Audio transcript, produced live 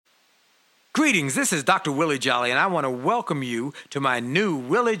Greetings, this is Dr. Willie Jolly, and I want to welcome you to my new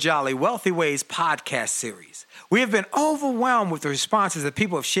Willie Jolly Wealthy Ways podcast series. We have been overwhelmed with the responses that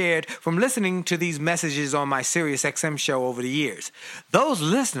people have shared from listening to these messages on my SiriusXM show over the years. Those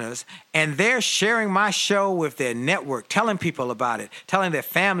listeners, and they're sharing my show with their network, telling people about it, telling their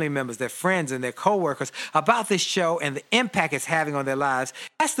family members, their friends, and their coworkers about this show and the impact it's having on their lives.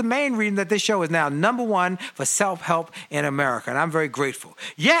 That's the main reason that this show is now #1 for self-help in America, and I'm very grateful.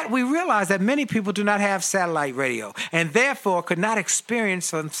 Yet, we realize that many people do not have satellite radio and therefore could not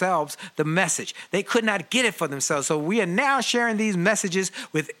experience for themselves the message. They could not get it for themselves. So we are now sharing these messages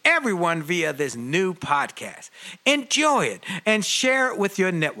with everyone via this new podcast. Enjoy it and share it with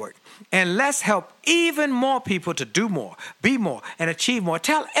your network. And let's help even more people to do more, be more, and achieve more.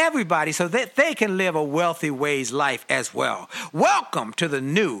 Tell everybody so that they can live a Wealthy Ways life as well. Welcome to the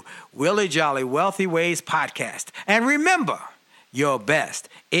new Willie Jolly Wealthy Ways podcast. And remember, your best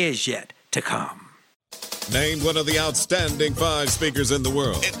is yet to come. Named one of the outstanding 5 speakers in the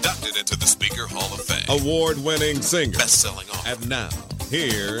world. Inducted into the Speaker Hall of Fame. Award-winning singer. Best-selling author. And now,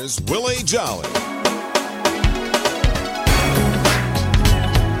 here's Willie Jolly.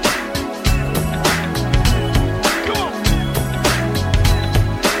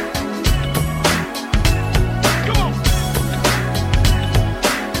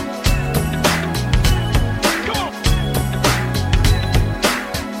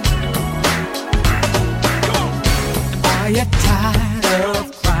 You're tired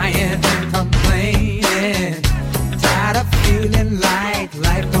of crying and complaining, tired of feeling like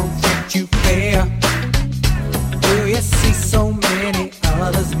life don't treat you fair. Do you see so many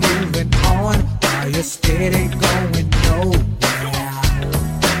others moving on while you're steady going nowhere?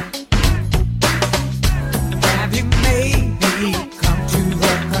 Have you maybe come to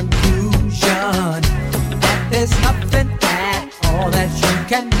the conclusion that there's nothing at all that you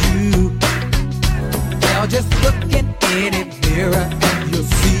can do? Well, just look in any mirror and you'll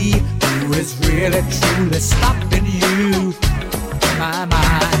see who is really truly stopping you. My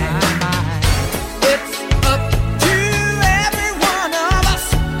mind. It's up to every one of us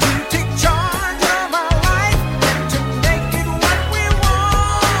to take charge of our life and to make it what we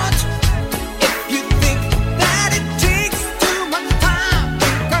want. If you think that it takes too much time,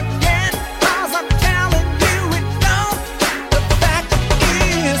 think again, 'cause I'm telling you it don't. The fact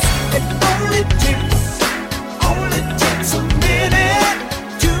is, it only takes a minute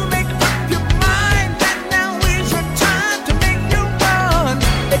to make up your mind that now is your time to make your run.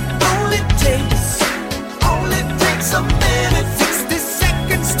 It only takes a minute, 60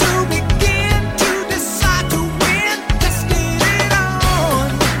 seconds to begin to decide to win. Just get it on.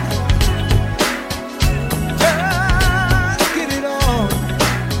 Just get it on.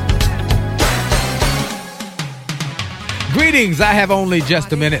 Greetings, I have only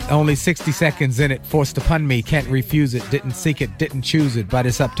just a minute, only 60 seconds in it, forced upon me, can't refuse it, didn't seek it, didn't choose it, but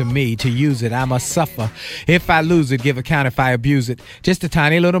it's up to me to use it. I must suffer. If I lose it, give account if I abuse it. Just a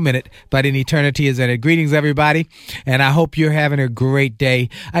tiny little minute, but an eternity is in it. Greetings, everybody, and I hope you're having a great day.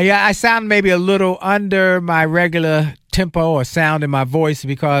 I sound maybe a little under my regular tempo or sound in my voice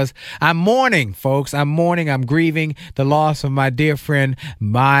because I'm mourning, folks. I'm mourning. I'm grieving the loss of my dear friend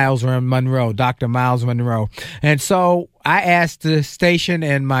Myles Munroe, Dr. Myles Munroe. And so I asked the station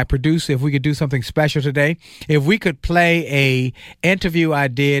and my producer if we could do something special today. If we could play a interview I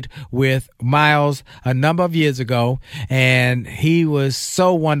did with Myles a number of years ago, and he was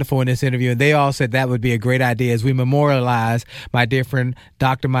so wonderful in this interview, and they all said that would be a great idea as we memorialize my dear friend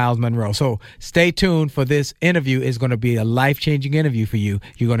Dr. Myles Munroe. So stay tuned for this interview. It's going to be a life-changing interview for you.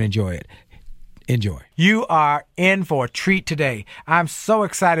 You're going to enjoy it. Enjoy. You are in for a treat today. I'm so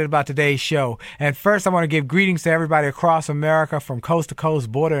excited about today's show. And first, I want to give greetings to everybody across America from coast to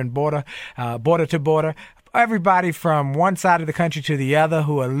coast, border to border. Everybody from one side of the country to the other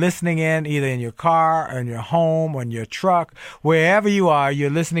who are listening in, either in your car or in your home or in your truck, wherever you are, you're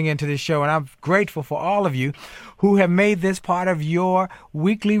listening into this show. And I'm grateful for all of you who have made this part of your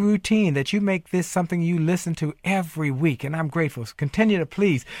weekly routine, that you make this something you listen to every week. And I'm grateful. So continue to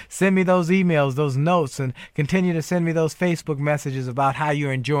please send me those emails, those notes, and continue to send me those Facebook messages about how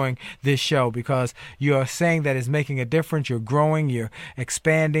you're enjoying this show, because you're saying that it's making a difference. You're growing, you're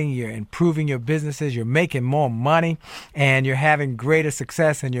expanding, you're improving your businesses, you're making making more money, and you're having greater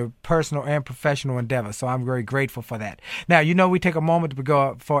success in your personal and professional endeavors. So I'm very grateful for that. Now, we take a moment to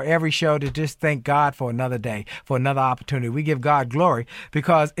go for every show to just thank God for another day, for another opportunity. We give God glory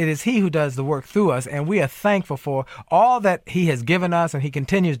because it is He who does the work through us, and we are thankful for all that He has given us and He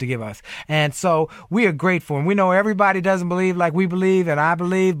continues to give us. And so we are grateful, and we know everybody doesn't believe like we believe and I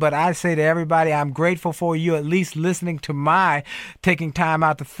believe, but I say to everybody, I'm grateful for you at least listening to my taking time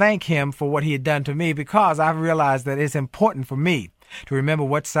out to thank Him for what He had done to me, because I've realized that it's important for me to remember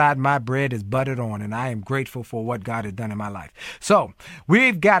what side my bread is buttered on, and I am grateful for what God has done in my life. So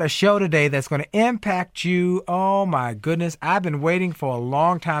we've got a show today that's going to impact you. Oh my goodness, I've been waiting for a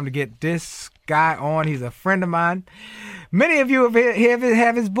long time to get this guy on. He's a friend of mine. Many of you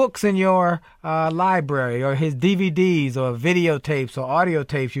have his books in your library, or his DVDs or videotapes or audio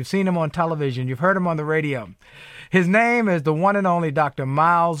tapes. You've seen him on television. You've heard him on the radio. His name is the one and only Dr.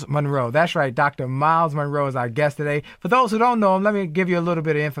 Myles Munroe. That's right, Dr. Myles Munroe is our guest today. For those who don't know him, let me give you a little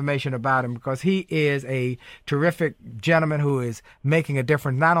bit of information about him, because he is a terrific gentleman who is making a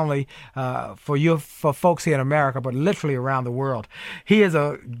difference not only for folks here in America, but literally around the world. He is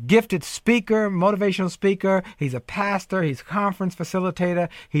a gifted speaker, motivational speaker. He's a pastor. He's a conference facilitator.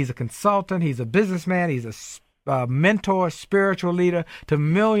 He's a consultant. He's a businessman. He's a mentor, spiritual leader to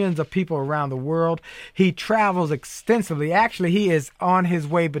millions of people around the world. He travels extensively. Actually, he is on his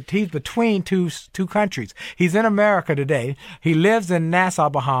way, but he's between two countries. He's in America today. He lives in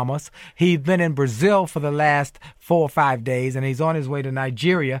Nassau, Bahamas. He's been in Brazil for the last 4 or 5 days, and he's on his way to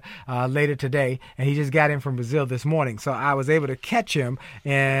Nigeria later today, and he just got in from Brazil this morning. So I was able to catch him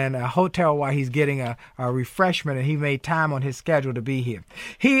in a hotel while he's getting a refreshment, and he made time on his schedule to be here.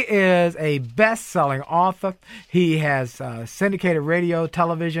 He is a best-selling author. He has syndicated radio,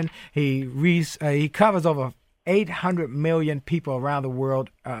 television. He covers over 800 million people around the world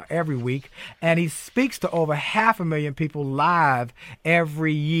every week, and he speaks to over 500,000 people live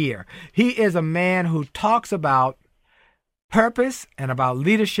every year. He is a man who talks about purpose and about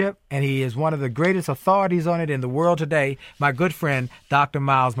leadership, and he is one of the greatest authorities on it in the world today. My good friend, Dr.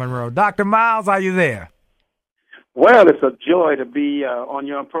 Myles Munroe. Dr. Myles, are you there? Well, it's a joy to be on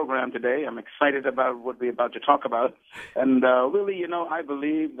your program today. I'm excited about what we're about to talk about. And really, I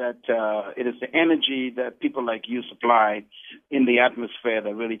believe that it is the energy that people like you supply in the atmosphere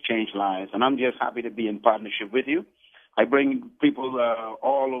that really change lives. And I'm just happy to be in partnership with you. I bring people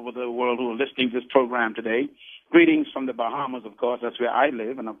all over the world who are listening to this program today. Greetings from the Bahamas, of course. That's where I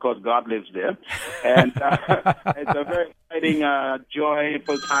live, and of course God lives there. And it's a very exciting,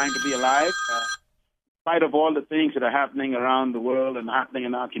 joyful time to be alive. In spite of all the things that are happening around the world and happening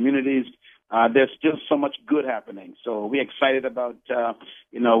in our communities, there's still so much good happening. So we're excited about,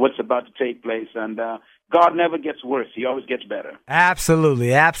 what's about to take place. And God never gets worse. He always gets better.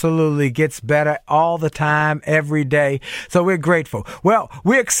 Absolutely. Absolutely gets better all the time, every day. So we're grateful. Well,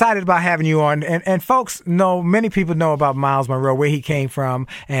 we're excited about having you on. And folks know, many people know about Myles Munroe, where he came from,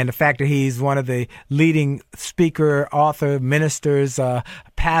 and the fact that he's one of the leading speaker, author, ministers,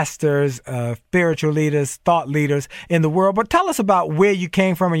 pastors, spiritual leaders, thought leaders in the world. But tell us about where you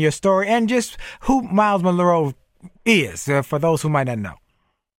came from and your story, and just who Myles Munroe is, for those who might not know.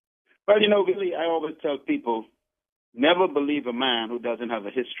 Well, really, I always tell people, never believe a man who doesn't have a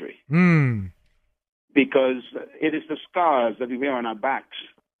history. Because it is the scars that we wear on our backs,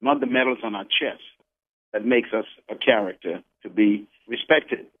 not the medals on our chest, that makes us a character to be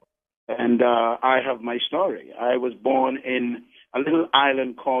respected. And I have my story. I was born in a little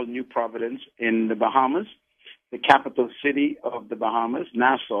island called New Providence in the Bahamas, the capital city of the Bahamas.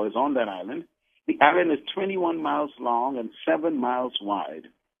 Nassau is on that island. The island is 21 miles long and 7 miles wide.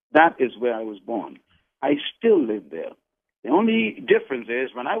 That is where I was born. I still live there. The only difference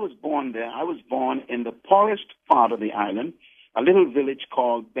is when I was born there, I was born in the poorest part of the island, a little village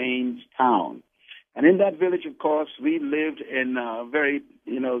called Baines Town. And in that village, of course, we lived in very,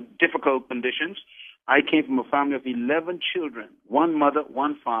 difficult conditions. I came from a family of 11 children, one mother,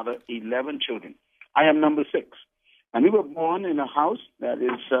 one father, 11 children. I am number 6. And we were born in a house that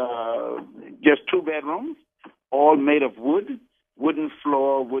is just 2 bedrooms, all made of wood, wooden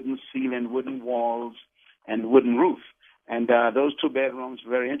floor, wooden ceiling, wooden walls, and wooden roof. And those 2 bedrooms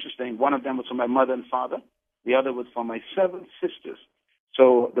were very interesting. One of them was for my mother and father. The other was for my 7 sisters.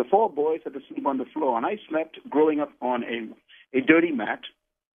 So the 4 boys had to sleep on the floor. And I slept growing up on a dirty mat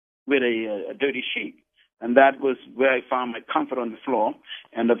with a dirty sheet. And that was where I found my comfort, on the floor.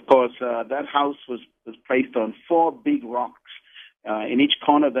 And, of course, that house was placed on 4 big rocks in each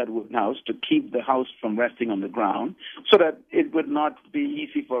corner of that wooden house to keep the house from resting on the ground, so that it would not be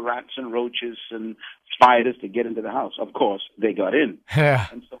easy for rats and roaches and spiders to get into the house. Of course, they got in. Yeah.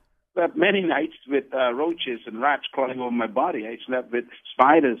 And so slept many nights with roaches and rats crawling over my body. I slept with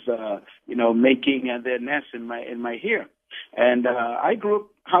spiders, making their nests in my hair. And I grew up,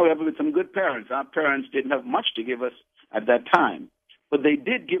 however, with some good parents. Our parents didn't have much to give us at that time, but they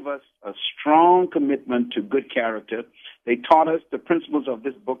did give us a strong commitment to good character. They taught us the principles of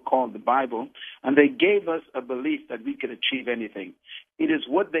this book called the Bible, and they gave us a belief that we could achieve anything. It is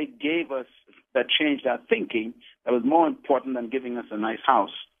what they gave us that changed our thinking that was more important than giving us a nice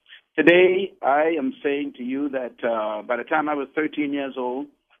house. Today, I am saying to you that by the time I was 13 years old,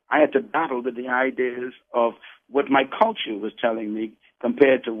 I had to battle with the ideas of what my culture was telling me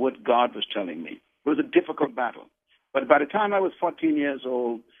compared to what God was telling me. It was a difficult battle. But by the time I was 14 years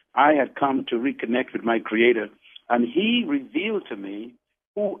old, I had come to reconnect with my Creator, and He revealed to me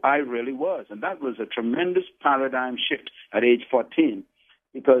who I really was. And that was a tremendous paradigm shift at age 14,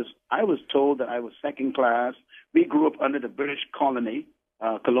 because I was told that I was second class. We grew up under the British colony,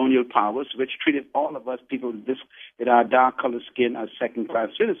 colonial powers, which treated all of us people with our dark-colored skin as second-class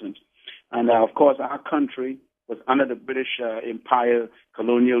citizens. And, of course, our country was under the British Empire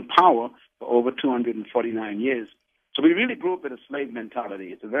colonial power for over 249 years. So we really grew up with a slave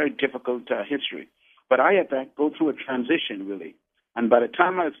mentality. It's a very difficult history. But I had to go through a transition, really. And by the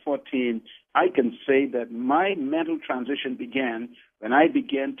time I was 14, I can say that my mental transition began when I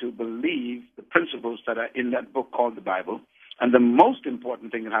began to believe the principles that are in that book called the Bible. And the most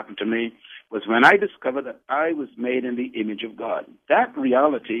important thing that happened to me was when I discovered that I was made in the image of God. That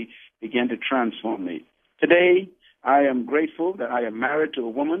reality began to transform me. Today, I am grateful that I am married to a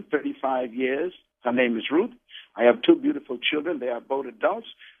woman, 35 years. Her name is Ruth. I have two beautiful children. They are both adults.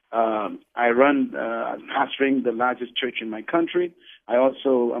 I run, pastoring the largest church in my country. I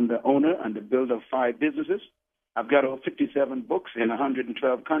also am the owner and the builder of 5 businesses. I've got over 57 books in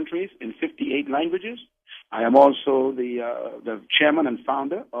 112 countries in 58 languages. I am also the chairman and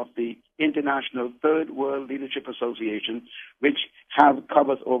founder of the International Third World Leadership Association, which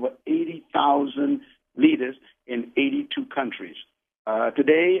covers over 80,000 leaders in 82 countries.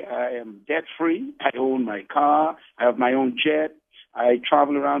 Today, I am debt-free. I own my car. I have my own jet. I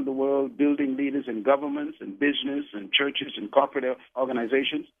travel around the world building leaders in governments and business and churches and corporate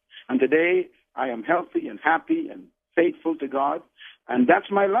organizations. And today, I am healthy and happy and faithful to God. And that's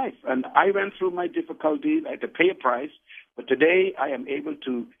my life. And I went through my difficulties. I had to pay a price. But today, I am able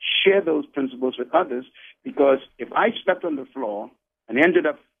to share those principles with others, because if I slept on the floor and ended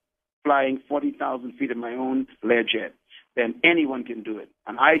up flying 40,000 feet in my own Learjet, then anyone can do it,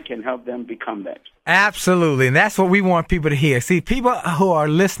 and I can help them become that. Absolutely, and that's what we want people to hear. See, people who are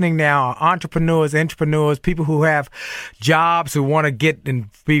listening now are entrepreneurs, people who have jobs, who want to get and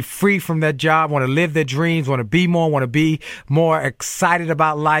be free from that job, want to live their dreams, want to be more excited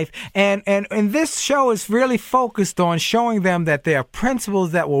about life. And this show is really focused on showing them that there are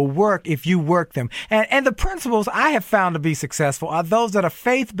principles that will work if you work them. And the principles I have found to be successful are those that are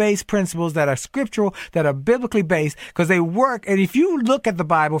faith-based principles, that are scriptural, that are biblically based, because they work. And if you look at the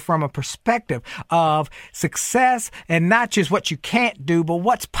Bible from a perspective of success and not just what you can't do, but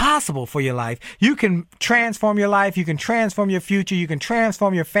what's possible for your life, you can transform your life, you can transform your future, you can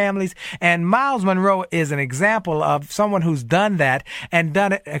transform your families. And Myles Munroe is an example of someone who's done that and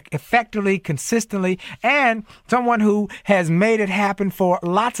done it effectively, consistently, and someone who has made it happen for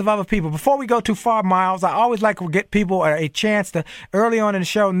lots of other people. Before we go too far, Myles, I always like to get people a chance to early on in the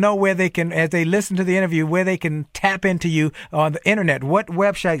show know where they can, as they listen to the interview, where they can tap into you on the internet. What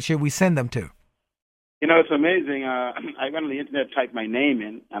website should we send them to? You know, it's amazing. I went on the internet, typed my name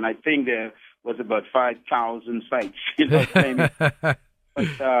in, and I think there was about 5,000 sites. But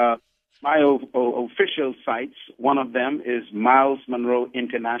my official sites, one of them is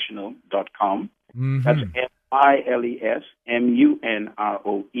MylesMunroeInternational.com. Mm-hmm. That's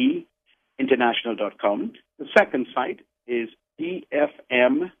MILESMUNROE International.com. The second site is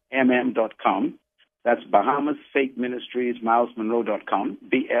BFMMM.com. That's Bahamas Faith Ministries, MylesMunroe.com,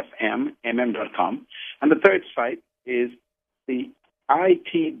 BFMMM.com. And the third site is the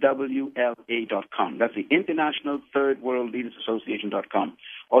ITWLA.com. That's the International Third World Leaders Association.com.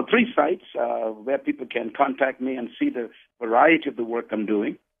 All 3 sites where people can contact me and see the variety of the work I'm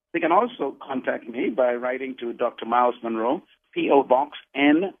doing. They can also contact me by writing to Dr. Myles Munroe, P.O. Box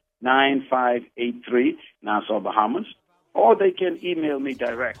N9583, Nassau, Bahamas. Or they can email me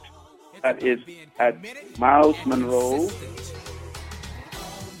direct. That is at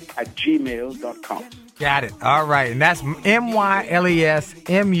MylesMunroe@gmail.com. Got it. All right. And that's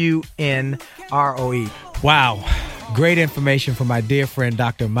MylesMunroe. Wow. Great information from my dear friend,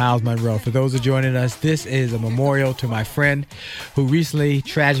 Dr. Myles Munroe. For those who are joining us, this is a memorial to my friend who recently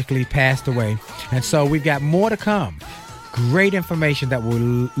tragically passed away. And so we've got more to come. great information that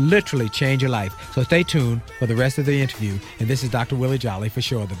will literally change your life. So stay tuned for the rest of the interview. And this is Dr. Willie Jolly. For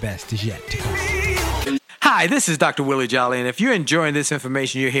sure, the best is yet to come. Hi, this is Dr. Willie Jolly, and if you're enjoying this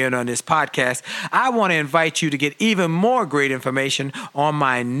information you're hearing on this podcast, I want to invite you to get even more great information on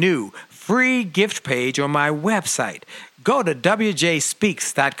my new free gift page on my website. Go to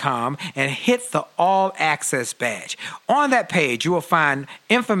wjspeaks.com and hit the All Access badge. On that page, you will find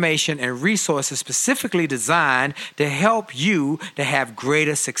information and resources specifically designed to help you to have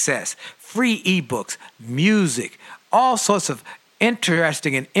greater success. Free ebooks, music, all sorts of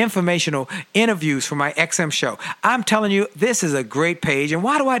interesting and informational interviews from my XM show. I'm telling you, this is a great page. And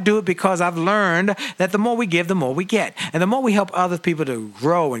why do I do it? Because I've learned that the more we give, the more we get. And the more we help other people to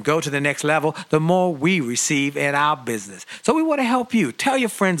grow and go to the next level, the more we receive in our business. So we want to help you. Tell your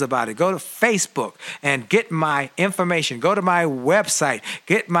friends about it. Go to Facebook and get my information. Go to my website,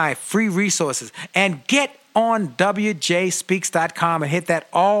 get my free resources, and get on wjspeaks.com and hit that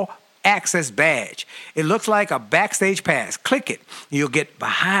All Access badge. It looks like a backstage pass. Click it. You'll get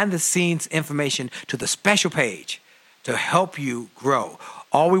behind the scenes information to the special page to help you grow.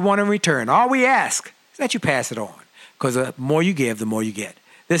 All we want in return, all we ask is that you pass it on, because the more you give, the more you get.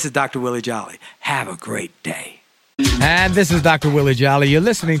 This is Dr. Willie Jolly. Have a great day. And this is Dr. Willie Jolly. You're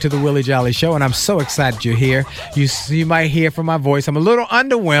listening to The Willie Jolly Show, and I'm so excited you're here. You might hear from my voice, I'm a little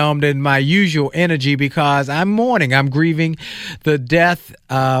underwhelmed in my usual energy because I'm mourning. I'm grieving the death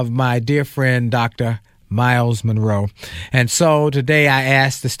of my dear friend, Dr. Myles Munroe. And so today I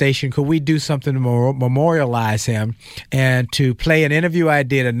asked the station, could we do something to memorialize him and to play an interview I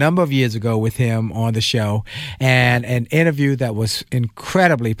did a number of years ago with him on the show, and an interview that was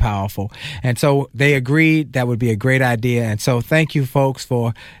incredibly powerful. And so they agreed that would be a great idea. And so thank you folks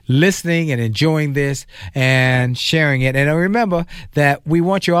for listening and enjoying this and sharing it. And remember that we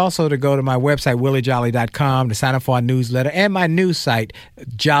want you also to go to my website, williejolly.com, to sign up for our newsletter and my news site,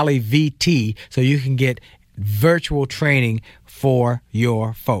 Jolly VT, so you can get virtual training for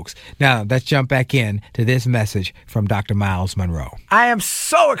your folks. Now, let's jump back in to this message from Dr. Myles Munroe. I am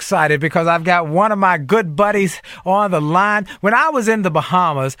so excited because I've got one of my good buddies on the line. When I was in the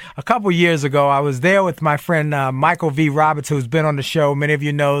Bahamas a couple years ago, I was there with my friend Michael V. Roberts, who's been on the show. Many of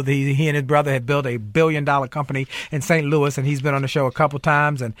you know that he and his brother had built a billion-dollar company in St. Louis, and he's been on the show a couple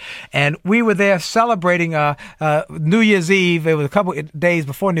times. And we were there celebrating New Year's Eve. It was a couple days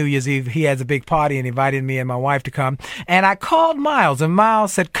before New Year's Eve. He has a big party and invited me and my wife to come. And I called Myles, and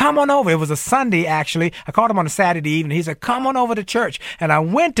Myles said, come on over. It was a Sunday, actually. I called him on a Saturday evening. He said, come on over to church. And I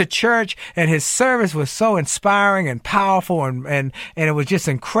went to church, and his service was so inspiring and powerful, and it was just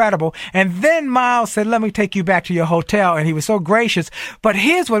incredible. And then Myles said, let me take you back to your hotel. And he was so gracious. But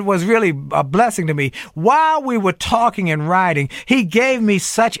here's what was really a blessing to me. While we were talking and writing, he gave me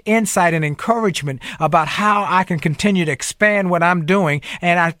such insight and encouragement about how I can continue to expand what I'm doing.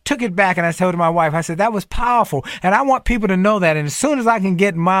 And I took it back, and I told my wife, I said, that was powerful. And I want people to know that. And as soon as I can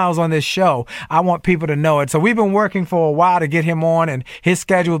get Myles on this show, I want people to know it. So we've been working for a while to get him on, and his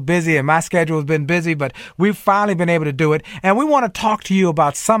schedule is busy and my schedule has been busy, but we've finally been able to do it. And we want to talk to you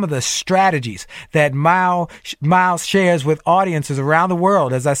about some of the strategies that Myles shares with audiences around the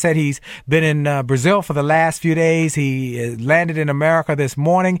world. As I said, he's been in Brazil for the last few days. He landed in America this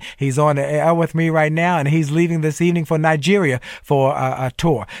morning. He's on the air with me right now, and he's leaving this evening for Nigeria for a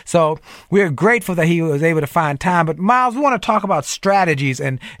tour. So we're grateful that he was able to find time. But Myles, we want to talk about strategies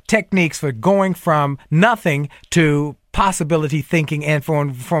and techniques for going from nothing to possibility thinking, and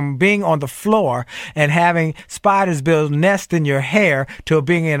from being on the floor and having spiders build nests in your hair to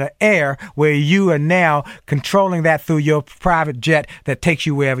being in the air where you are now controlling that through your private jet that takes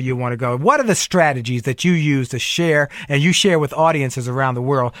you wherever you want to go. What are the strategies that you use to share, and you share with audiences around the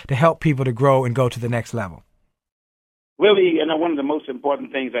world, to help people to grow and go to the next level? Willie, one of the most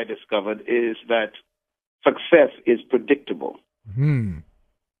important things I discovered is that success is predictable.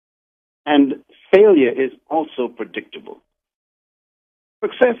 And failure is also predictable.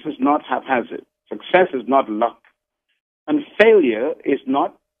 Success is not haphazard. Success is not luck. And failure is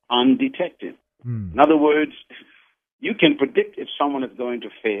not undetected. In other words, you can predict if someone is going to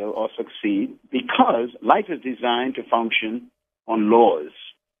fail or succeed, because life is designed to function on laws.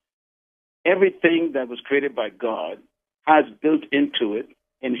 Everything that was created by God has built into it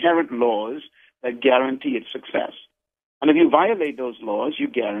inherent laws that guarantee its success. And if you violate those laws, you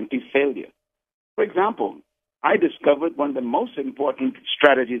guarantee failure. For example, I discovered one of the most important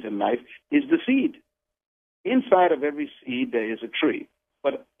strategies in life is the seed. Inside of every seed, there is a tree.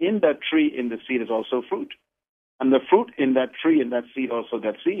 But in that tree, in the seed, is also fruit. And the fruit in that tree, in that seed, also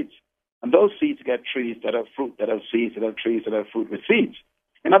got seeds. And those seeds get trees that have fruit, that have seeds, that have trees, that have fruit with seeds.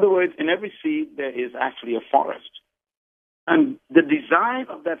 In other words, in every seed, there is actually a forest. And the design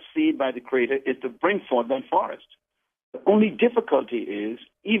of that seed by the Creator is to bring forth that forest. The only difficulty is,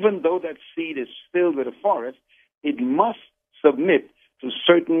 even though that seed is filled with a forest, it must submit to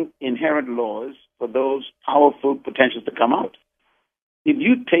certain inherent laws for those powerful potentials to come out. If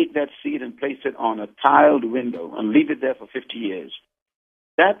you take that seed and place it on a tiled window and leave it there for 50 years,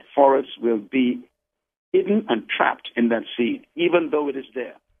 that forest will be hidden and trapped in that seed, even though it is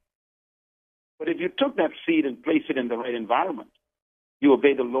there. But if you took that seed and placed it in the right environment, you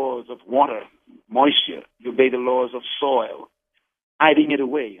obey the laws of water, moisture, you obey the laws of soil, hiding it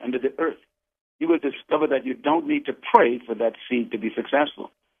away under the earth, you will discover that you don't need to pray for that seed to be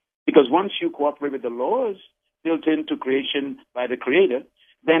successful. Because once you cooperate with the laws built into creation by the Creator,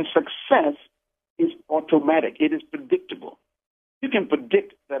 then success is automatic. It is predictable. You can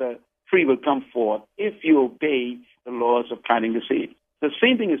predict that a tree will come forth if you obey the laws of planting the seed. The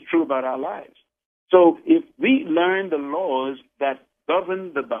same thing is true about our lives. So if we learn the laws that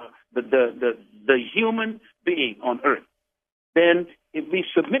govern the human being on earth, then if we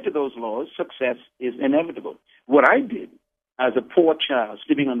submit to those laws, success is inevitable. What I did as a poor child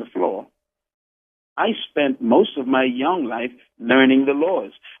sleeping on the floor, I spent most of my young life learning the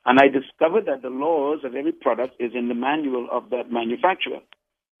laws. And I discovered that the laws of every product is in the manual of that manufacturer.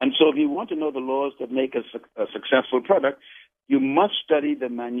 And so if you want to know the laws that make a successful product, you must study the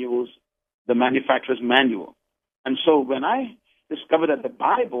manufacturer's manual. And so when I discovered that the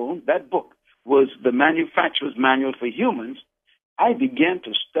Bible, that book, was the manufacturer's manual for humans, I began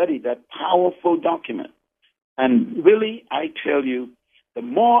to study that powerful document. And really, I tell you, the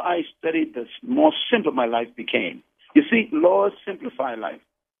more I studied, the more simple my life became. You see, laws simplify life.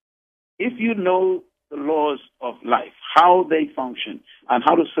 If you know the laws of life, how they function, and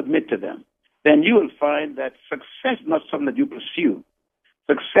how to submit to them, then you will find that success is not something that you pursue.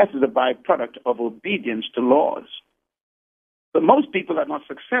 Success is a byproduct of obedience to laws. But most people are not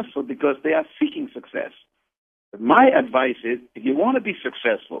successful because they are seeking success. But my advice is, if you want to be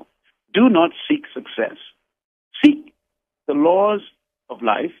successful, do not seek success. Seek the laws of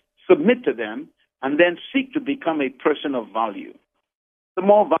life, submit to them, and then seek to become a person of value. The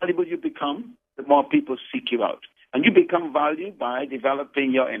more valuable you become, the more people seek you out. And you become valued by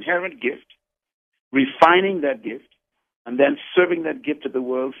developing your inherent gift, refining that gift, and then serving that gift to the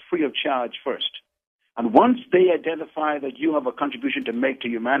world free of charge first. And once they identify that you have a contribution to make to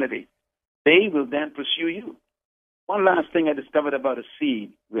humanity, they will then pursue you. One last thing I discovered about a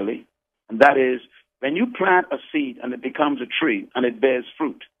seed, really, and that is when you plant a seed and it becomes a tree and it bears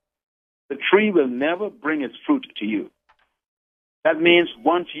fruit, the tree will never bring its fruit to you. That means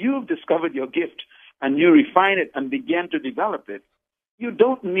once you've discovered your gift and you refine it and begin to develop it, you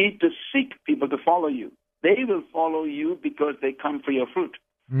don't need to seek people to follow you. They will follow you because they come for your fruit.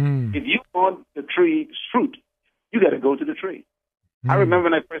 If you want the tree's fruit, you got to go to the tree. I remember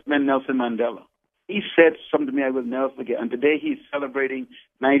when I first met Nelson Mandela. He said something to me I will never forget. And today he's celebrating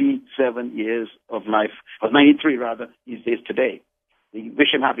 97 years of life, or 93 rather, these days today. We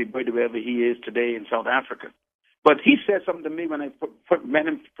wish him happy birthday wherever he is today in South Africa. But he said something to me when I met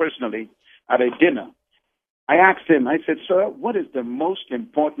him personally at a dinner. I asked him, I said, sir, what is the most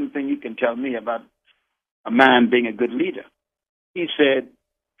important thing you can tell me about a man being a good leader? He said,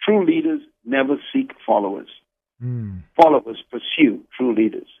 true leaders never seek followers. Followers pursue true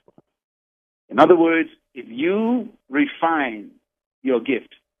leaders. In other words, if you refine your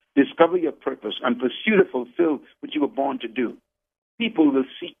gift, discover your purpose, and pursue to fulfill what you were born to do, people will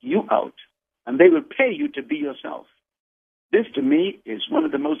seek you out, and they will pay you to be yourself. This, to me, is one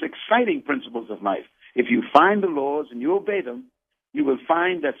of the most exciting principles of life. If you find the laws and you obey them, you will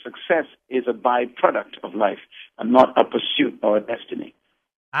find that success is a byproduct of life and not a pursuit or a destiny.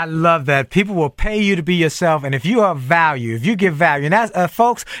 I love that. People will pay you to be yourself. And if you are value, if you give value, and that's,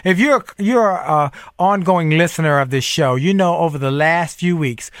 folks, if you're a ongoing listener of this show, you know, over the last few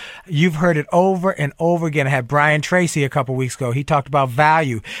weeks, you've heard it over and over again. I had Brian Tracy a couple weeks ago. He talked about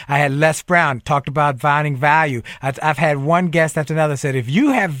value. I had Les Brown talked about finding value. I've had one guest after another said, if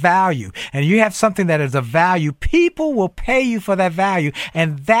you have value and you have something that is of value, people will pay you for that value.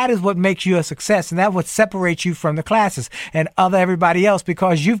 And that is what makes you a success. And that what separates you from the classes and everybody else,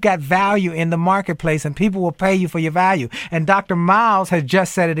 because you've got value in the marketplace and people will pay you for your value. And Dr. Miles has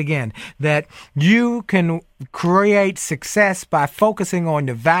just said it again, that you can create success by focusing on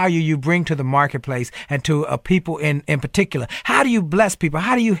the value you bring to the marketplace and to people in particular. How do you bless people?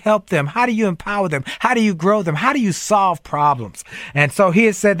 How do you help them? How do you empower them? How do you grow them? How do you solve problems? And so he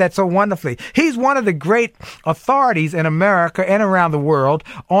has said that so wonderfully. He's one of the great authorities in America and around the world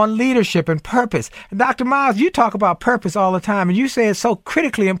on leadership and purpose. And Dr. Miles, you talk about purpose all the time, and you say it's so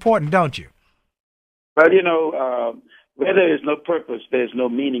critically important, don't you? Well, you know, Where there is no purpose, there is no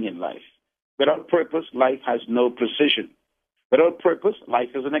meaning in life. Without purpose, life has no precision. Without purpose, life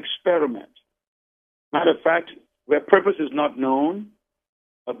is an experiment. Matter of fact, where purpose is not known,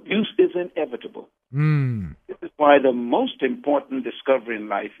 abuse is inevitable. This is why the most important discovery in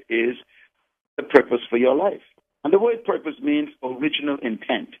life is the purpose for your life. And the word purpose means original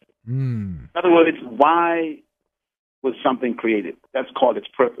intent. In other words, why was something created? That's called its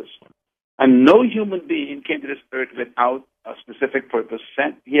purpose. And no human being came to this earth without a specific purpose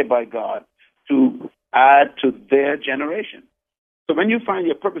sent here by God to add to their generation. So when you find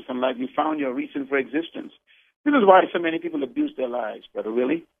your purpose in life, you found your reason for existence. This is why so many people abuse their lives, Brother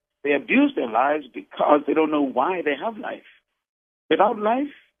Willie. They abuse their lives because they don't know why they have life. Without life,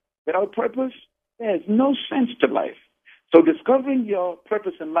 without purpose, there's no sense to life. So discovering your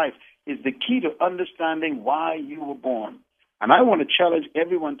purpose in life is the key to understanding why you were born. And I want to challenge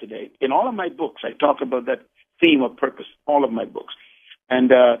everyone today. In all of my books, I talk about that theme of purpose, all of my books.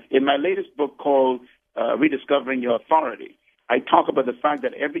 And in my latest book called Rediscovering Your Authority, I talk about the fact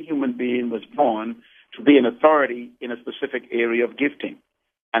that every human being was born to be an authority in a specific area of gifting.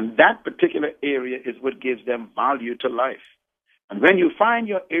 And that particular area is what gives them value to life. And when you find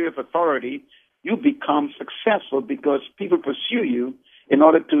your area of authority, you become successful because people pursue you in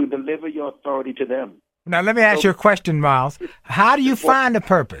order to deliver your authority to them. Now, let me ask you a question, Miles. How do you find a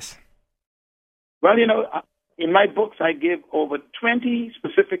purpose? Well, in my books, I give over 20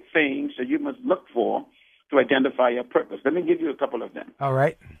 specific things that you must look for to identify your purpose. Let me give you a couple of them. All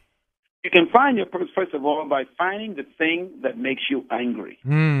right. You can find your purpose, first of all, by finding the thing that makes you angry.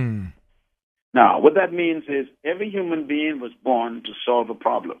 Now, what that means is every human being was born to solve a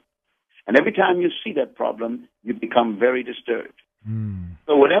problem. And every time you see that problem, you become very disturbed.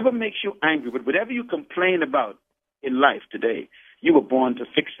 So whatever makes you angry, whatever you complain about in life today, you were born to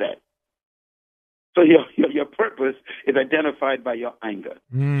fix that. So your purpose is identified by your anger.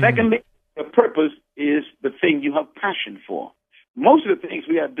 Secondly, your purpose is the thing you have passion for. Most of the things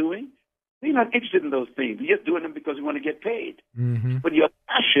we are doing, we're not interested in those things. We're just doing them because we want to get paid. But your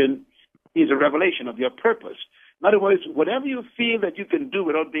passion is a revelation of your purpose. In other words, whatever you feel that you can do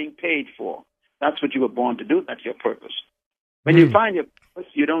without being paid for, that's what you were born to do. That's your purpose. When you find your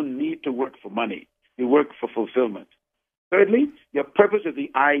purpose, you don't need to work for money. You work for fulfillment. Thirdly, your purpose is the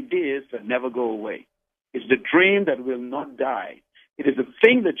ideas that never go away. It's the dream that will not die. It is the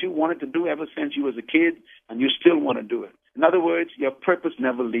thing that you wanted to do ever since you was a kid, and you still want to do it. In other words, your purpose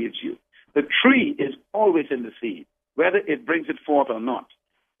never leaves you. The tree is always in the seed, whether it brings it forth or not.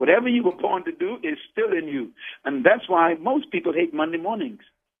 Whatever you were born to do is still in you. And that's why most people hate Monday mornings,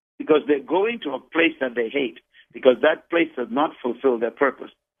 because they're going to a place that they hate, because that place does not fulfill their purpose.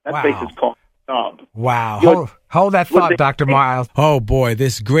 That place is called job. Wow. Hold that thought, Dr. Miles. Oh, boy,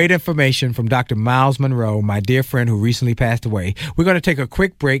 this great information from Dr. Miles Monroe, my dear friend who recently passed away. We're going to take a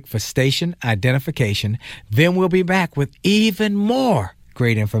quick break for station identification. Then we'll be back with even more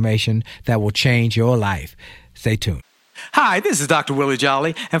great information that will change your life. Stay tuned. Hi, this is Dr. Willie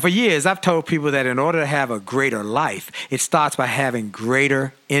Jolly, and for years I've told people that in order to have a greater life, it starts by having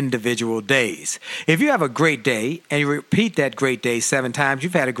greater individual days. If you have a great day and you repeat that great day 7 times,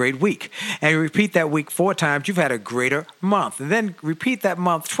 you've had a great week. And you repeat that week 4 times, you've had a greater month. And then repeat that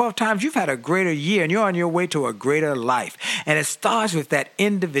month 12 times, you've had a greater year, and you're on your way to a greater life. And it starts with that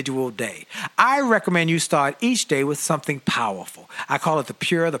individual day. I recommend you start each day with something powerful. I call it the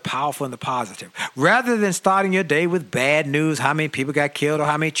pure, the powerful, and the positive. Rather than starting your day with bad news, how many people got killed or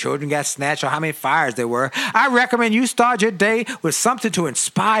how many children got snatched or how many fires there were, I recommend you start your day with something to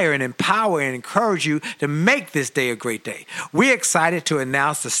inspire and empower and encourage you to make this day a great day. We're excited to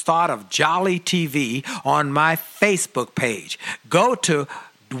announce the start of Jolly TV on my Facebook page. Go to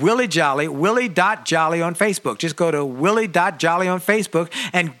Willie Jolly, Willie.Jolly on Facebook. Just go to Willie.Jolly on Facebook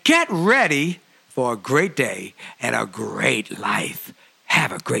and get ready for a great day and a great life.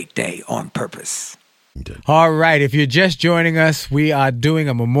 Have a great day on purpose. All right. If you're just joining us, we are doing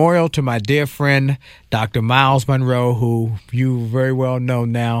a memorial to my dear friend, Dr. Miles Monroe, who you very well know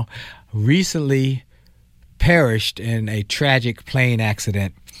now, recently perished in a tragic plane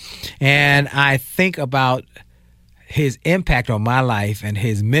accident. And I think about his impact on my life and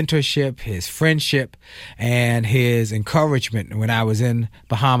his mentorship, his friendship, and his encouragement when I was in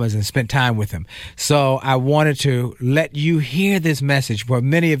Bahamas and spent time with him. So I wanted to let you hear this message where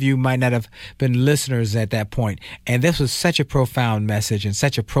many of you might not have been listeners at that point. And this was such a profound message and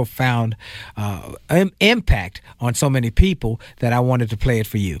such a profound impact on so many people that I wanted to play it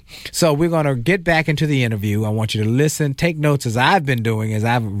for you. So we're going to get back into the interview. I want you to listen, take notes as I've been doing, as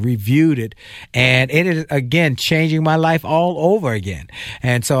I've reviewed it. And it is, again, changing changing my life all over again.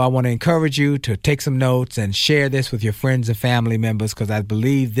 And so I want to encourage you to take some notes and share this with your friends and family members, because I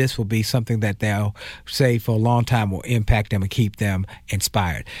believe this will be something that they'll say for a long time will impact them and keep them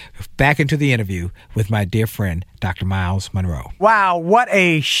inspired. Back into the interview with my dear friend, Dr. Myles Munroe. Wow, what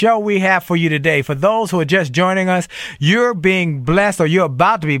a show we have for you today. For those who are just joining us, you're being blessed, or you're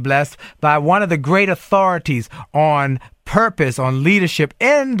about to be blessed, by one of the great authorities on purpose, on leadership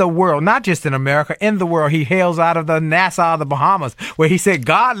in the world, not just in America, in the world. He hails out of the Nassau, the Bahamas, where he said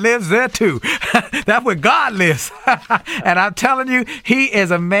God lives there too. That's where God lives. And I'm telling you, he is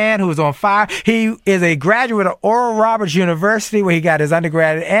a man who is on fire. He is a graduate of Oral Roberts University, where he got his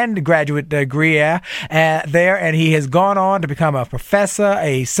undergraduate and graduate degree there, and he has gone on to become a professor,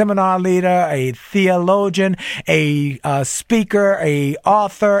 a seminar leader, a theologian, a speaker, a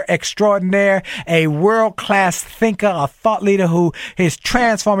author extraordinaire, a world-class thinker, a thought leader who is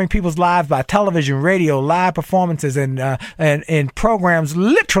transforming people's lives by television, radio, live performances, and programs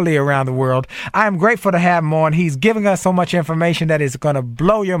literally around the world. I'm grateful to have him on. He's giving us so much information that is going to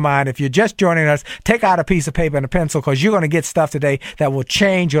blow your mind. If you're just joining us, take out a piece of paper and a pencil, because you're going to get stuff today that will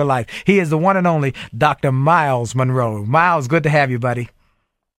change your life. He is the one and only Dr. Myles Munroe. Myles, good to have you, buddy.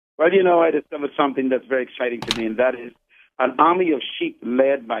 Well, I discovered something that's very exciting to me, and that is an army of sheep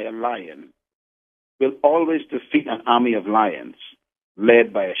led by a lion will always defeat an army of lions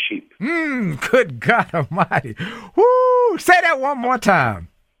led by a sheep. Good God Almighty. Woo! Say that one more time.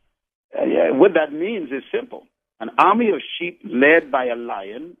 What that means is simple. An army of sheep led by a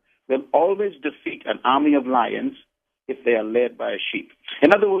lion will always defeat an army of lions if they are led by a sheep.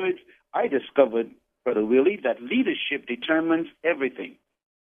 In other words, I discovered, Brother Willie, that leadership determines everything.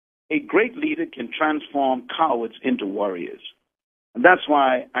 A great leader can transform cowards into warriors. And that's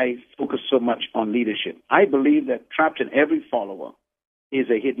why I focus so much on leadership. I believe that trapped in every follower is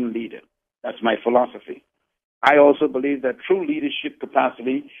a hidden leader. That's my philosophy. I also believe that true leadership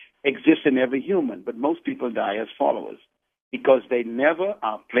capacity exists in every human, but most people die as followers because they never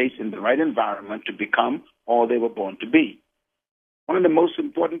are placed in the right environment to become all they were born to be. One of the most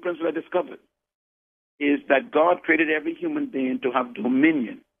important principles I discovered is that God created every human being to have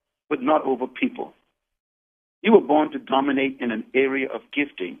dominion, but not over people. You were born to dominate in an area of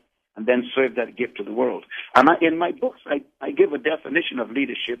gifting and then serve that gift to the world. And in my books, I give a definition of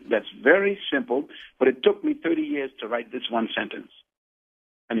leadership that's very simple, but it took me 30 years to write this one sentence.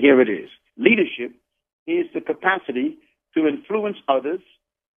 And here it is. Leadership is the capacity to influence others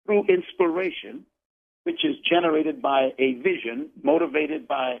through inspiration, which is generated by a vision, motivated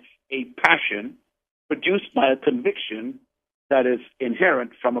by a passion, produced by a conviction that is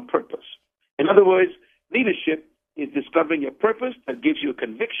inherent from a purpose. In other words, leadership is discovering your purpose that gives you a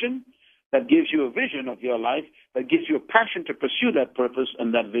conviction, that gives you a vision of your life, that gives you a passion to pursue that purpose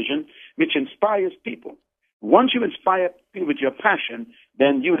and that vision, which inspires people. Once you inspire people with your passion,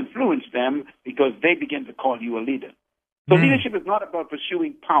 then you influence them because they begin to call you a leader. So leadership is not about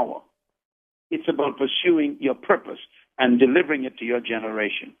pursuing power. It's about pursuing your purpose and delivering it to your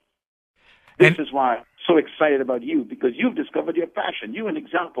generation. This is why I'm so excited about you, because you've discovered your passion. You're an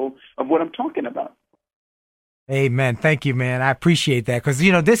example of what I'm talking about. Amen. Thank you, man. I appreciate that, because,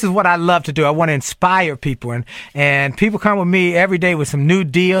 this is what I love to do. I want to inspire people, and people come with me every day with some new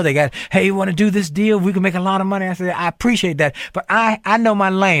deal. They got, hey, you want to do this deal? We can make a lot of money. I say, I appreciate that, but I know my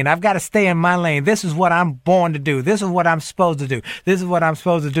lane. I've got to stay in my lane. This is what I'm born to do. This is what I'm supposed to do. This is what I'm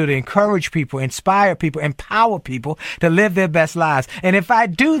supposed to do, to encourage people, inspire people, empower people to live their best lives. And if I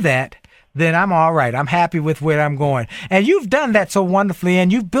do that, then I'm all right. I'm happy with where I'm going. And you've done that so wonderfully,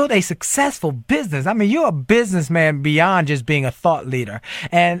 and you've built a successful business. I mean, you're a businessman beyond just being a thought leader.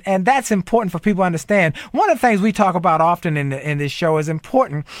 And that's important for people to understand. One of the things we talk about often in this show is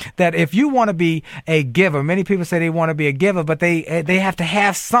important that if you want to be a giver, many people say they want to be a giver, but they have to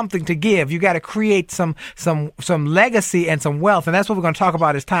have something to give. You got to create some legacy and some wealth. And that's what we're going to talk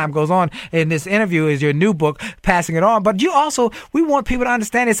about as time goes on in this interview, is your new book, Passing It On. But we want people to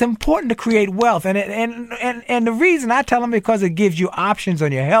understand it's important to create wealth, and the reason I tell them, because it gives you options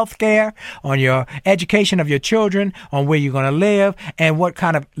on your health care, on your education of your children, on where you're going to live, and what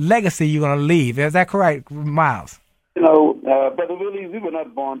kind of legacy you're going to leave. Is that correct, Myles? Brother Willie, we were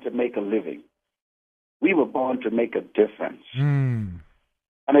not born to make a living. We were born to make a difference. And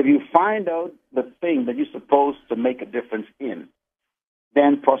if you find out the thing that you're supposed to make a difference in,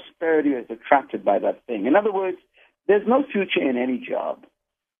 then prosperity is attracted by that thing. In other words, there's no future in any job.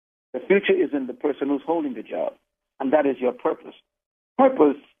 The future is in the person who's holding the job, and that is your purpose.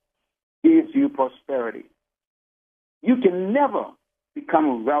 Purpose gives you prosperity. You can never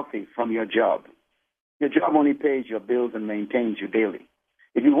become wealthy from your job. Your job only pays your bills and maintains you daily.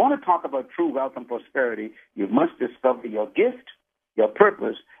 If you want to talk about true wealth and prosperity, you must discover your gift, your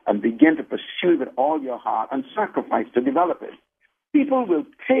purpose, and begin to pursue it with all your heart and sacrifice to develop it. People will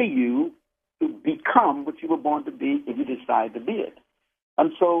pay you to become what you were born to be if you decide to be it.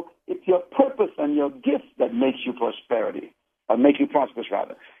 And so it's your purpose and your gift that makes you prosperity, or make you prosperous,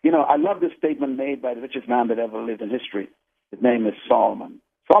 rather. You know, I love this statement made by the richest man that ever lived in history. His name is Solomon.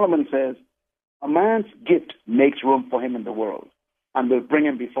 Solomon says, a man's gift makes room for him in the world and will bring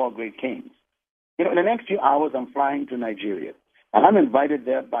him before great kings. You know, in the next few hours, I'm flying to Nigeria, and I'm invited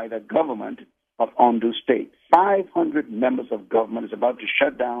there by the government of Ondo State. 500 members of government is about to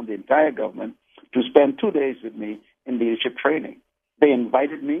shut down the entire government to spend 2 days with me in leadership training. They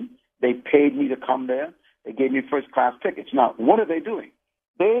invited me. They paid me to come there. They gave me first-class tickets. Now, what are they doing?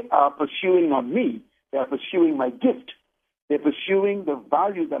 They are pursuing not me. They are pursuing my gift. They're pursuing the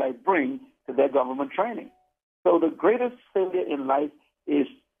value that I bring to their government training. So the greatest failure in life is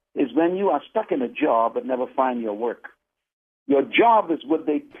when you are stuck in a job but never find your work. Your job is what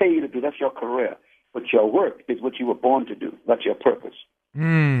they pay you to do. That's your career. But your work is what you were born to do. That's your purpose.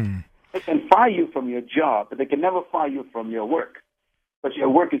 They can fire you from your job, but they can never fire you from your work. But your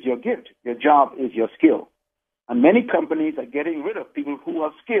work is your gift. Your job is your skill. And many companies are getting rid of people who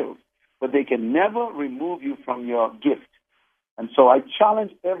have skills, but they can never remove you from your gift. And so I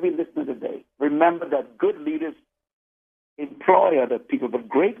challenge every listener today, remember that good leaders employ other people, but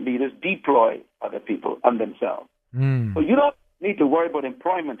great leaders deploy other people and themselves. So you don't need to worry about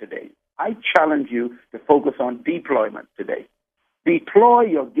employment today. I challenge you to focus on deployment today. Deploy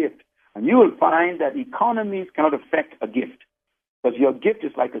your gift, and you will find that economies cannot affect a gift, because your gift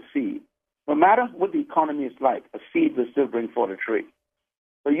is like a seed. No matter what the economy is like, a seed will still bring forth a tree.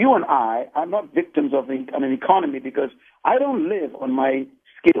 So you and I are not victims of an economy, because I don't live on my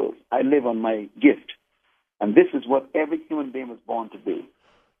skills. I live on my gift. And this is what every human being was born to be.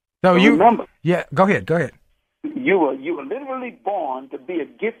 So you remember. Yeah, go ahead. You were literally born to be a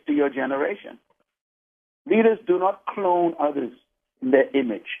gift to your generation. Leaders do not clone others in their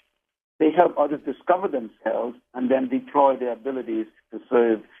image. They help others discover themselves and then deploy their abilities to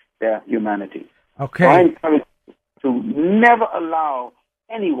serve their humanity. Okay. So I encourage you to never allow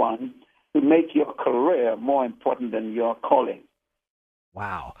anyone to make your career more important than your calling.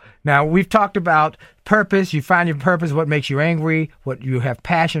 Wow. Now, we've talked about purpose. You find your purpose, what makes you angry, what you have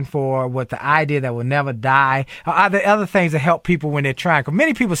passion for, what the idea that will never die. Are there other things that help people when they're trying? Because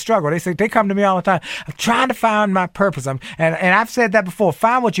many people struggle. They come to me all the time. I'm trying to find my purpose. And I've said that before.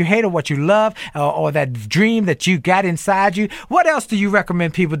 Find what you hate or what you love, or that dream that you got inside you. What else do you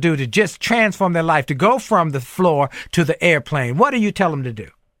recommend people do to just transform their life, to go from the floor to the airplane? What do you tell them to do?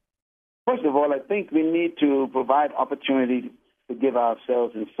 First of all, I think we need to provide opportunity to give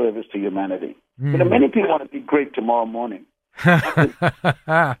ourselves in service to humanity. You know, many people want to be great tomorrow morning.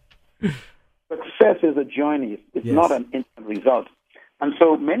 Success is a journey. It's not an instant result. And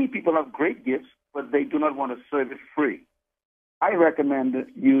so many people have great gifts, but they do not want to serve it free. I recommend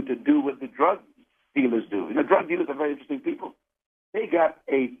you to do what the drug dealers do. You know, drug dealers are very interesting people. They got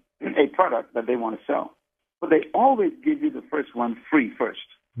a product that they want to sell, but they always give you the first one free first.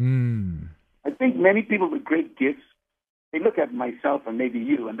 I think many people with great gifts, they look at myself and maybe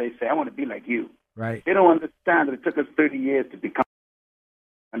you, and they say, I want to be like you. Right. They don't understand that it took us 30 years to become.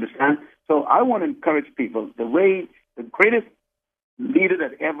 Understand? So I want to encourage people, the way the greatest leader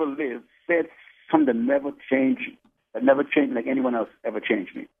that ever lived said something that never changed like anyone else ever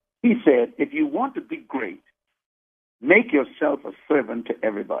changed me. He said, if you want to be great, make yourself a servant to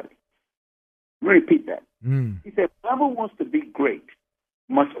everybody. Let me repeat that. He said, whoever wants to be great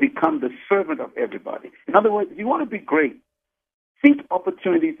must become the servant of everybody. In other words, if you want to be great, seek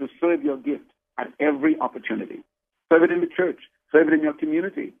opportunities to serve your gift at every opportunity. Serve it in the church. Serve it in your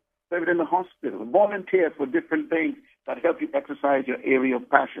community. Serve it in the hospital. Volunteer for different things that help you exercise your area of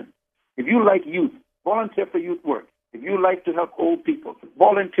passion. If you like youth, volunteer for youth work. If you like to help old people,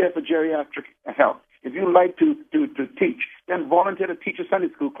 volunteer for geriatric health. If you like to teach, then volunteer to teach a Sunday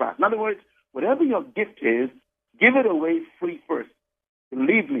school class. In other words, whatever your gift is, give it away free first.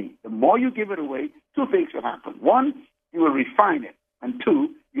 Believe me, the more you give it away, two things will happen. One, you will refine it. And two,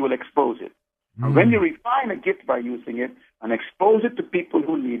 you will expose it. And when you refine a gift by using it and expose it to people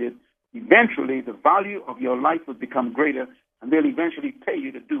who need it, eventually the value of your life will become greater, and they'll eventually pay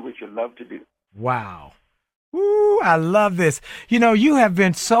you to do what you love to do. Wow. Ooh, I love this. You know, you have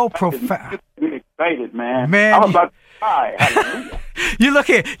been so profound. I'm really excited, man. Man, I'm about to cry. Hallelujah. You look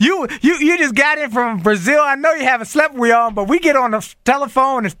here. You just got in from Brazil. I know you haven't slept with on, but we get on the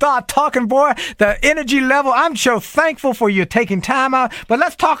telephone and start talking, boy. The energy level. I'm so thankful for you taking time out. But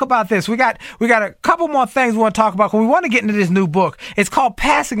let's talk about this. We got a couple more things we want to talk about. We want to get into this new book. It's called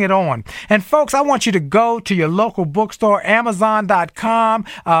Passing It On. And folks, I want you to go to your local bookstore, Amazon.com,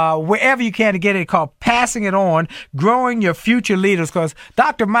 wherever you can to get it. Called Passing It On, Growing Your Future Leaders. Because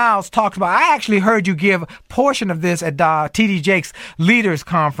Dr. Miles talks about. I actually heard you give a portion of this at T.D. Jakes' Leaders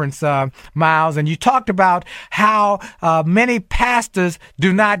Conference, Miles, and you talked about how many pastors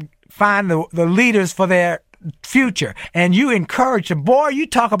do not find the leaders for their future, and you encourage them. Boy, you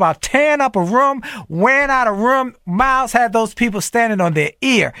talk about tearing up a room, wearing out a room. Miles had those people standing on their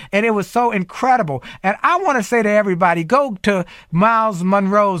ear, and it was so incredible. And I want to say to everybody, go to Miles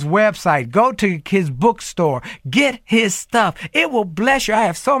Monroe's website, go to his bookstore, get his stuff. It will bless you. I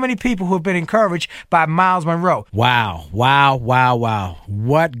have so many people who have been encouraged by Miles Monroe. Wow.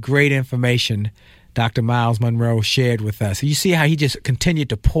 What great information Dr. Miles Monroe shared with us. You see how he just continued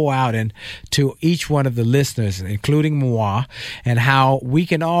to pour out into each one of the listeners, including moi, and how we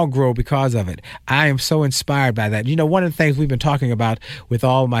can all grow because of it. I am so inspired by that. You know, one of the things we've been talking about with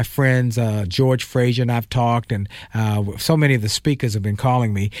all my friends, George Frazier and I've talked, and so many of the speakers have been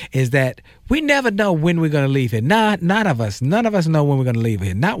calling me, is that we never know when we're going to leave here. None of us know when we're going to leave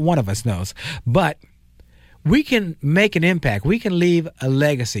here. Not one of us knows. But we can make an impact. We can leave a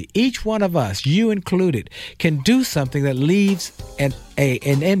legacy. Each one of us, you included, can do something that leaves an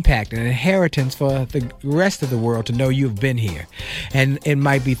impact, an inheritance for the rest of the world to know you've been here. And it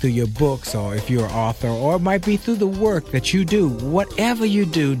might be through your books, or if you're an author, or it might be through the work that you do. Whatever you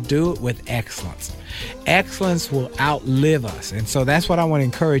do, do it with excellence. Excellence will outlive us. And so that's what I want to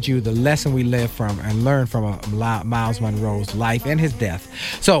encourage you, the lesson we live from and learn from Miles Monroe's life and his death.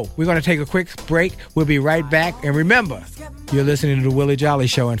 So we're going to take a quick break. We'll be right back. And remember, you're listening to The Willie Jolly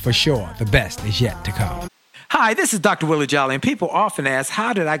Show, and for sure, the best is yet to come. Hi, this is Dr. Willie Jolly, and people often ask,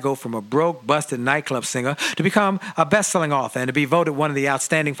 how did I go from a broke, busted nightclub singer to become a best-selling author and to be voted one of the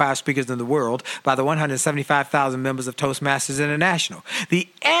outstanding 5 speakers in the world by the 175,000 members of Toastmasters International? The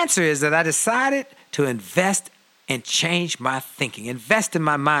answer is that I decided to invest and change my thinking, invest in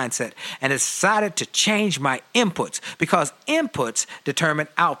my mindset, and decided to change my inputs, because inputs determine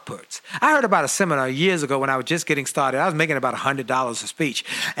outputs. I heard about a seminar years ago when I was just getting started. I was making about $100 a speech.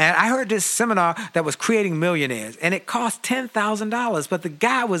 And I heard this seminar that was creating millionaires, and it cost $10,000, but the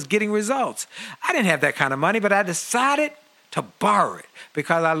guy was getting results. I didn't have that kind of money, but I decided to borrow it,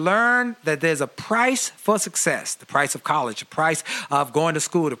 because I learned that there's a price for success, the price of college, the price of going to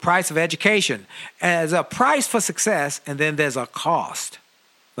school, the price of education. And there's a price for success, and then there's a cost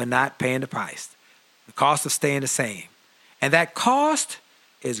for not paying the price, the cost of staying the same. And that cost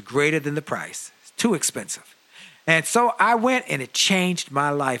is greater than the price. It's too expensive. And so I went, and it changed my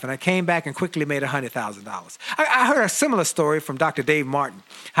life. And I came back and quickly made $100,000. I heard a similar story from Dr. Dave Martin,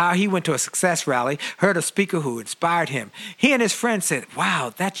 how he went to a success rally, heard a speaker who inspired him. He and his friend said,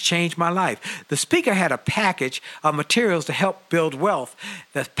 wow, that's changed my life. The speaker had a package of materials to help build wealth.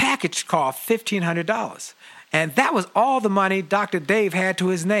 The package cost $1,500. And that was all the money Dr. Dave had to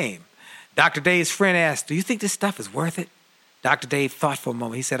his name. Dr. Dave's friend asked, do you think this stuff is worth it? Dr. Dave thought for a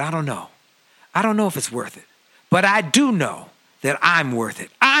moment. He said, I don't know. I don't know if it's worth it. But I do know that I'm worth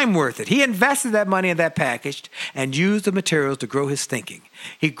it. I'm worth it. He invested that money in that package and used the materials to grow his thinking.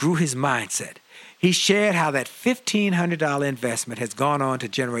 He grew his mindset. He shared how that $1,500 investment has gone on to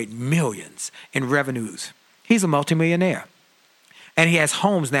generate millions in revenues. He's a multimillionaire. And he has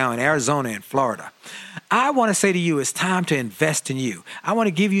homes now in Arizona and Florida. I want to say to you, it's time to invest in you. I want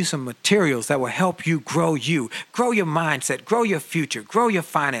to give you some materials that will help you, grow your mindset, grow your future, grow your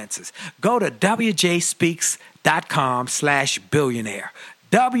finances. Go to wjspeaks.com/billionaire.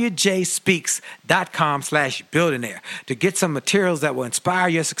 wjspeaks.com/billionaire to get some materials that will inspire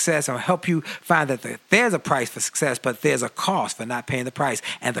your success and will help you find that there's a price for success, but there's a cost for not paying the price.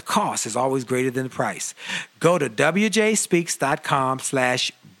 And the cost is always greater than the price. Go to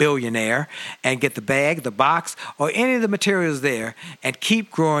wjspeaks.com/billionaire and get the bag, the box, or any of the materials there, and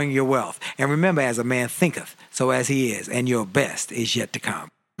keep growing your wealth. And remember, as a man thinketh, so as he is, and your best is yet to come.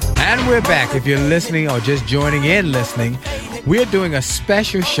 And we're back. If you're listening or just joining in listening, we're doing a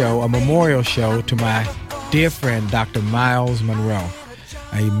special show, a memorial show to my dear friend, Dr. Miles Monroe,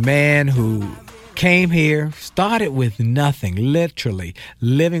 a man who came here, started with nothing, literally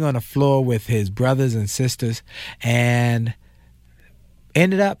living on the floor with his brothers and sisters, and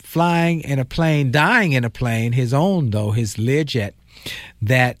ended up flying in a plane, dying in a plane, his own though, his Learjet,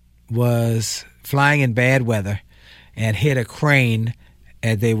 that was flying in bad weather and hit a crane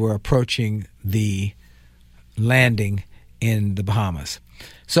as they were approaching the landing in the Bahamas.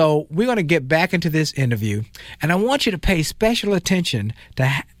 So we're going to get back into this interview, and I want you to pay special attention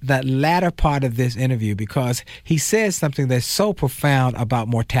to that latter part of this interview, because he says something that's so profound about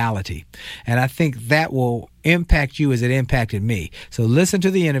mortality, and I think that will impact you as it impacted me. So listen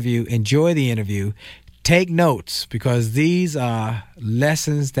to the interview, enjoy the interview, take notes, because these are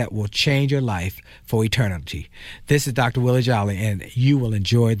lessons that will change your life for eternity. This is Dr. Willie Jolly, and you will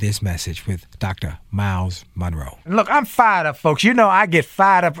enjoy this message with Dr. Myles Munroe. Look, I'm fired up, folks. You know I get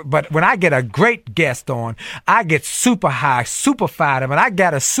fired up, but when I get a great guest on, I get super high, super fired up, and I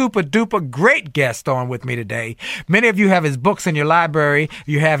got a super duper great guest on with me today. Many of you have his books in your library.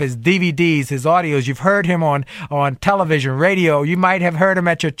 You have his DVDs, his audios. You've heard him on television, radio. You might have heard him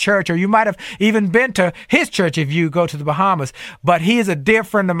at your church, or you might have even been to his church if you go to the Bahamas. But he is a dear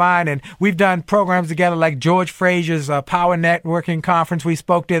friend of mine, and we've done programs together like George Frazier's Power Networking Conference. We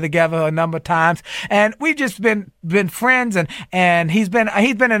spoke there together a number of times, and we've just been friends, and he's been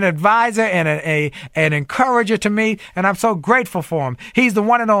an advisor and an encourager to me, and I'm so grateful for him. He's the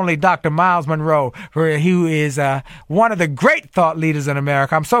one and only Dr. Myles Munroe, who is one of the great thought leaders in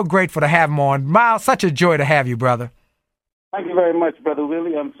America. I'm so grateful to have him on. Myles, such a joy to have you, brother. Thank you very much, Brother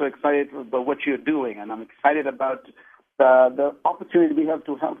Willie. I'm so excited about what you're doing, and I'm excited about the opportunity we have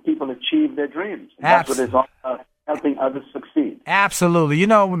to help people achieve their dreams. That's what it's all about, helping others succeed. Absolutely. You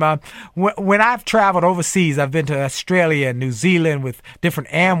know, when I've traveled overseas, I've been to Australia and New Zealand with different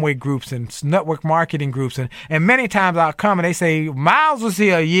Amway groups and network marketing groups. And many times I'll come and they say, Myles was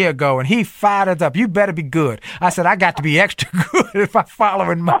here a year ago and he fired us up. You better be good. I said, I got to be extra good if I'm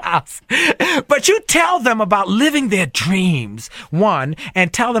following Myles. But you tell them about living their dreams, one,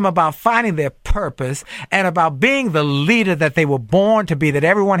 and tell them about finding their purpose and about being the leader that they were born to be, that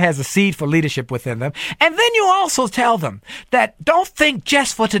everyone has a seed for leadership within them. And then you also tell them that don't think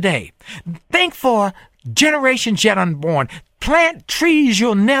just for today. Think for generations yet unborn. Plant trees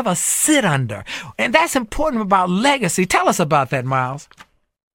you'll never sit under. And that's important about legacy. Tell us about that, Myles.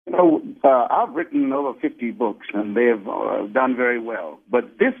 You know, I've written over 50 books, and they've done very well.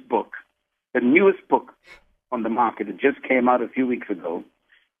 But this book, the newest book on the market, it just came out a few weeks ago,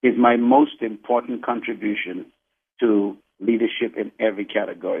 is my most important contribution to leadership in every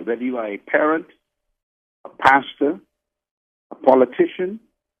category. Whether you are a parent, a pastor, a politician,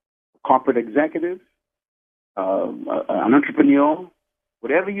 a corporate executive, an entrepreneur,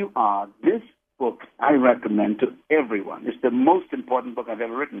 whatever you are, this book I recommend to everyone. It's the most important book I've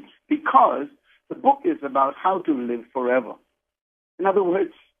ever written, because the book is about how to live forever. In other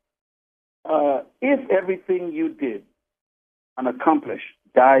words, if everything you did and accomplished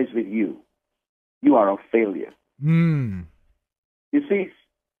dies with you, you are a failure. Mm. You see,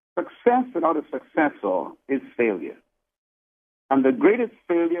 success without a successor is failure. And the greatest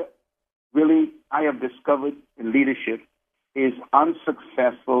failure, really, I have discovered in leadership is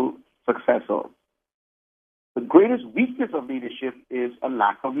unsuccessful successors. The greatest weakness of leadership is a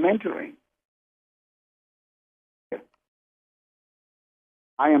lack of mentoring.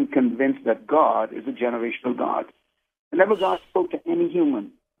 I am convinced that God is a generational God. Whenever God spoke to any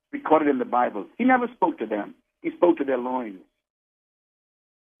human, recorded in the Bible, he never spoke to them. He spoke to their loins.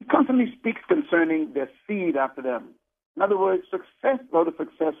 He constantly speaks concerning their seed after them. In other words, success without a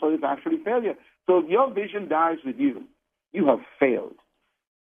successor is actually failure. So if your vision dies with you, you have failed.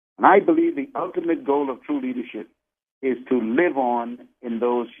 And I believe the ultimate goal of true leadership is to live on in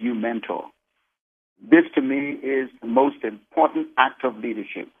those you mentor. This, to me, is the most important act of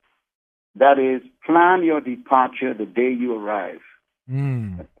leadership. That is, plan your departure the day you arrive.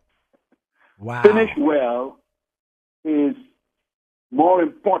 Mm. Wow. Finish well is more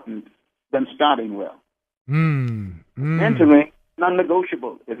important than starting well. Mentoring,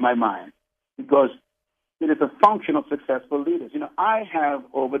 non-negotiable in my mind, because it is a function of successful leaders. You know, I have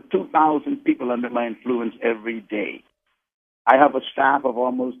over 2,000 people under my influence every day. I have a staff of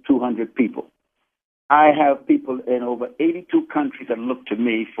almost 200 people. I have people in over 82 countries that look to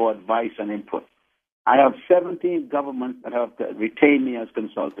me for advice and input. I have 17 governments that have retained me as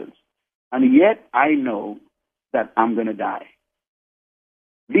consultants. And yet I know that I'm going to die.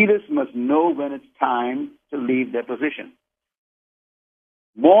 Leaders must know when it's time to leave their position.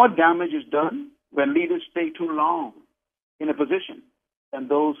 More damage is done when leaders stay too long in a position than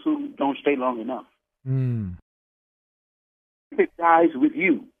those who don't stay long enough. Mm. If it dies with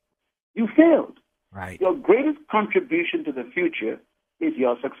you, you failed. Right. Your greatest contribution to the future is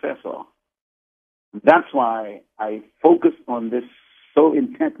your successor. That's why I focus on this so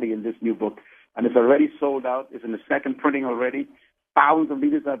intently in this new book. And it's already sold out. It's in the second printing already. Thousands of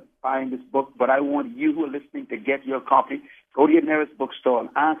leaders are buying this book, but I want you who are listening to get your copy. Go to your nearest bookstore and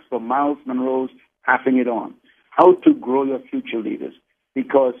ask for Myles Munroe's Passing It On. how to grow your future leaders.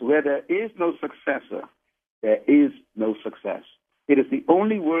 Because where there is no successor, there is no success. It is the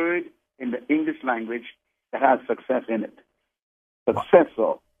only word in the English language that has success in it.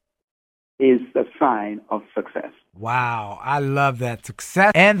 Successor is the sign of success. Wow, I love that.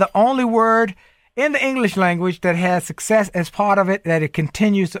 Success. And the only word in the English language that has success as part of it, that it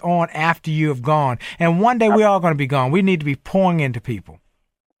continues on after you have gone. And one day we're all going to be gone. We need to be pouring into people.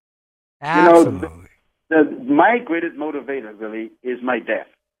 Absolutely. My greatest motivator, really, is my death.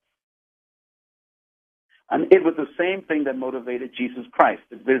 And it was the same thing that motivated Jesus Christ.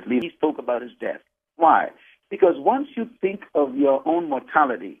 He spoke about his death. Why? Because once you think of your own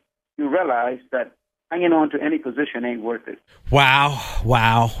mortality, you realize that hanging on to any position ain't worth it. Wow,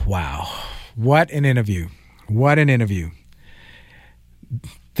 wow, wow. What an interview. What an interview.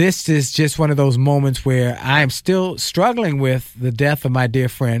 This is just one of those moments where I am still struggling with the death of my dear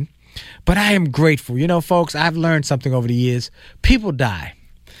friend, but I am grateful. You know, folks, I've learned something over the years. People die.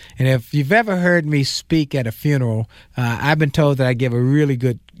 And if you've ever heard me speak at a funeral, I've been told that I give a really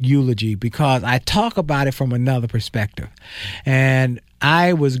good eulogy because I talk about it from another perspective. And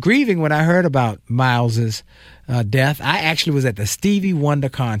I was grieving when I heard about Miles's death. I actually was at the Stevie Wonder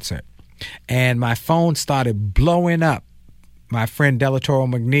concert, and my phone started blowing up. My friend Delatoro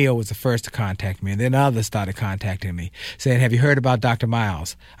McNeil was the first to contact me, and then others started contacting me, saying, have you heard about Dr.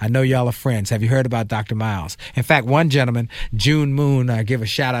 Miles? I know y'all are friends. Have you heard about Dr. Miles? In fact, one gentleman, June Moon, I give a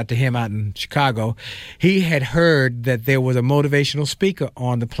shout out to him out in Chicago, he had heard that there was a motivational speaker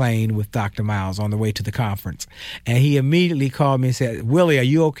on the plane with Dr. Miles on the way to the conference. And he immediately called me and said, Willie, are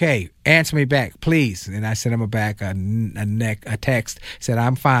you okay? Answer me back, please. And I sent him back a text, said,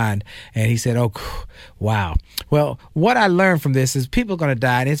 I'm fine. And he said, oh, wow. Well, what I learned from this is people are going to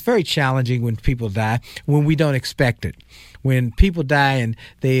die, and it's very challenging when people die when we don't expect it. When people die and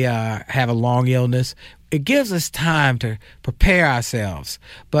they have a long illness, it gives us time to prepare ourselves.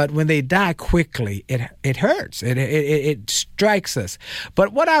 But when they die quickly, it hurts. It strikes us.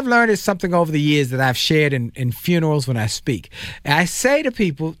 But what I've learned is something over the years that I've shared in funerals when I speak. I say to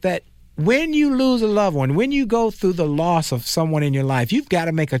people that when you lose a loved one, when you go through the loss of someone in your life, you've got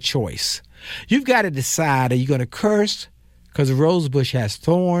to make a choice. You've got to decide, are you going to curse because a rose bush has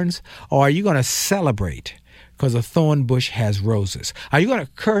thorns, or are you going to celebrate because a thorn bush has roses? Are you going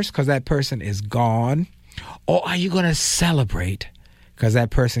to curse because that person is gone, or are you going to celebrate because that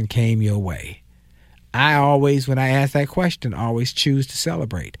person came your way? I always, when I ask that question, always choose to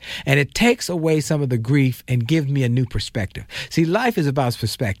celebrate. And it takes away some of the grief and gives me a new perspective. See, life is about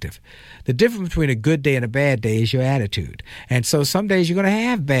perspective. The difference between a good day and a bad day is your attitude. And so some days you're going to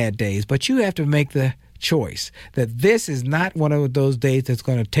have bad days, but you have to make the choice that this is not one of those days that's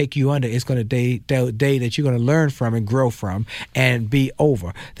going to take you under. It's going to day that you're going to learn from and grow from and be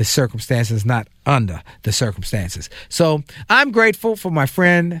over the circumstances, not under the circumstances. So I'm grateful for my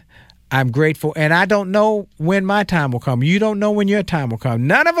friend. I'm grateful, and I don't know when my time will come. You don't know when your time will come.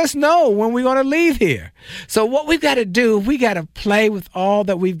 None of us know when we're going to leave here. So what we've got to do, we got to play with all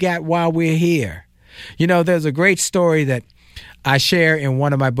that we've got while we're here. You know, there's a great story that I share in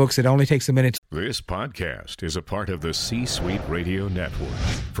one of my books. It only takes a minute. This podcast is a part of the C-Suite Radio Network.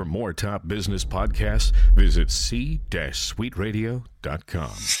 For more top business podcasts, visit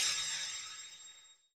c-suiteradio.com.